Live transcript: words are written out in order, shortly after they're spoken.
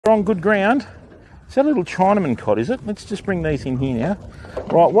We're on good ground. Is that a little Chinaman cod, is it? Let's just bring these in here now.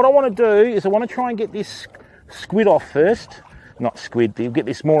 Right, what I want to do is I want to try and get this squid off first. Not squid, get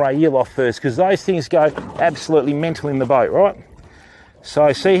this moray eel off first, because those things go absolutely mental in the boat, right?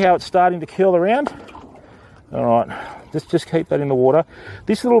 So see how it's starting to curl around? All right, just keep that in the water.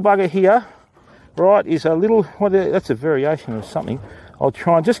 This little bugger here, right, is a little, well, that's a variation of something. I'll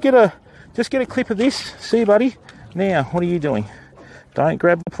try and just get a clip of this. See, buddy? Now, what are you doing? Don't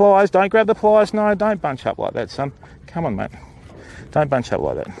grab the pliers, don't grab the pliers. No, don't bunch up like that, son. Come on, mate. Don't bunch up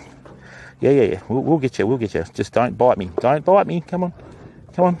like that. Yeah. We'll get you. Just don't bite me. Don't bite me. Come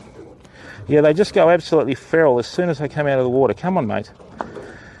on. Yeah, they just go absolutely feral as soon as they come out of the water. Come on, mate.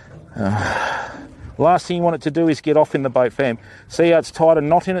 Last thing you want it to do is get off in the boat, fam. See how it's tied a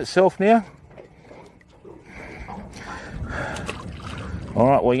knot in itself now? All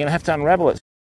right, well, you're going to have to unravel it.